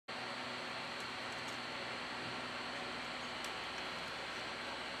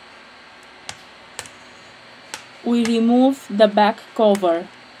we remove the back cover.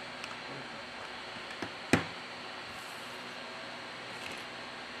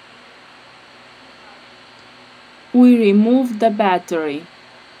 We remove the battery.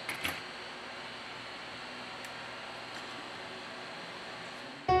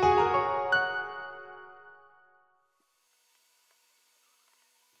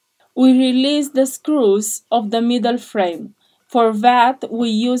 We release the screws of the middle frame. For that, we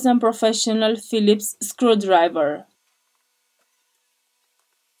use a professional Phillips screwdriver.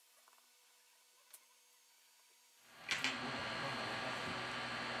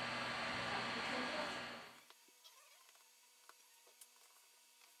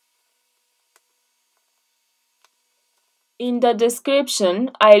 In the description,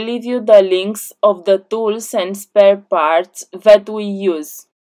 I leave you the links of the tools and spare parts that we use.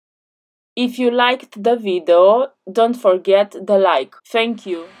 If you liked the video, don't forget the like. Thank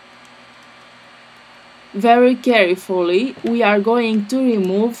you. Very carefully, we are going to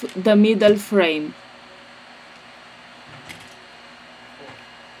remove the middle frame.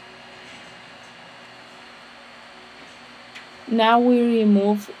 Now we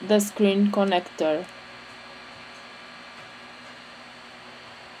remove the screen connector.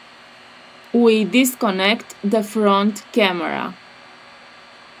 We disconnect the front camera.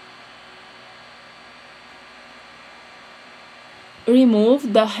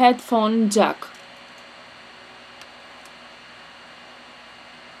 Remove the headphone jack.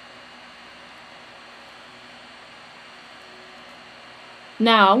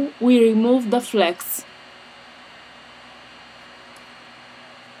 Now we remove the flex.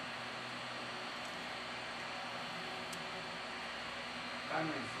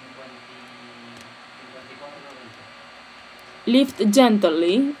 Lift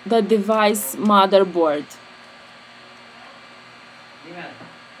gently the device motherboard.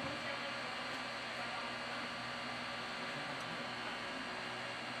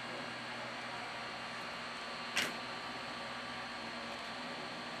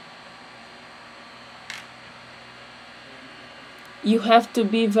 You have to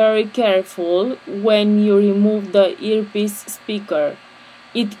be very careful when you remove the earpiece speaker.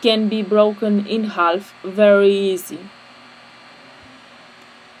 It can be broken in half very easy.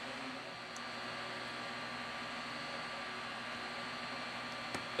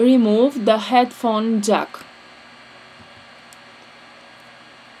 Remove the headphone jack.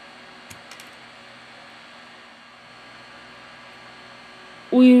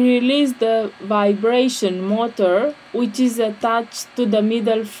 We release the vibration motor, which is attached to the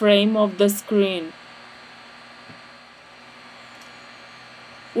middle frame of the screen.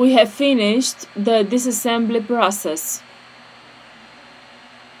 We have finished the disassembly process.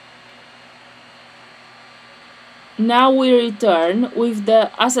 Now we return with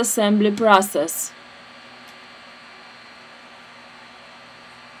the assembly process.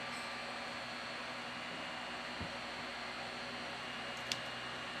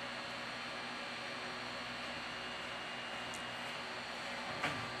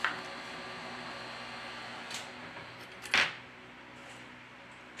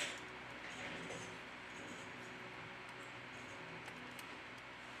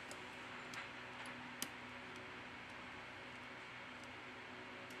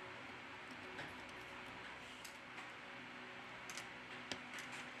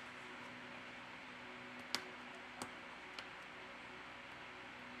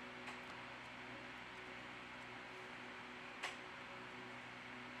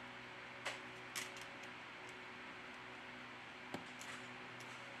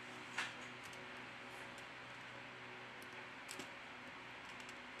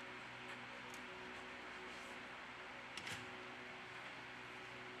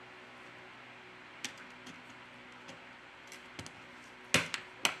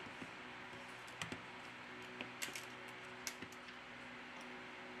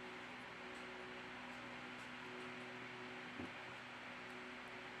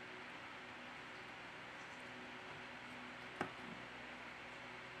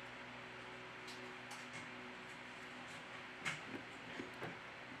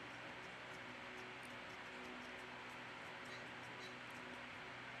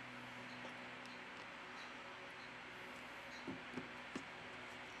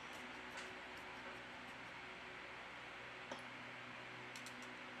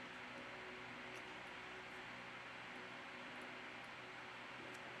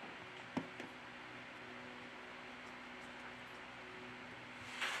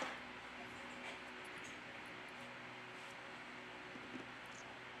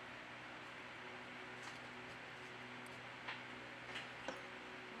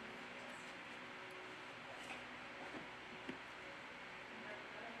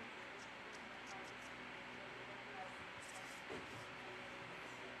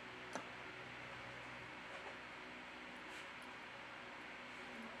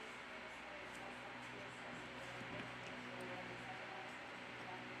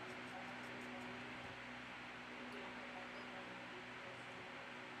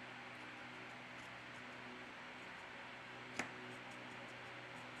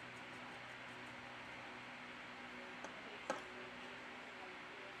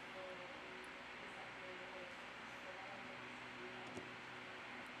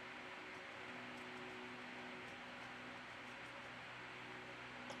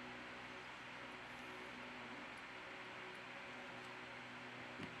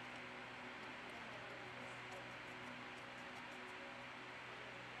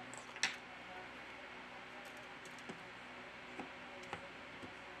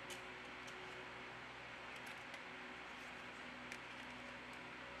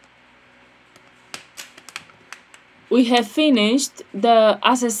 We have finished the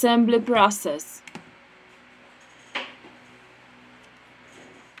assembly process.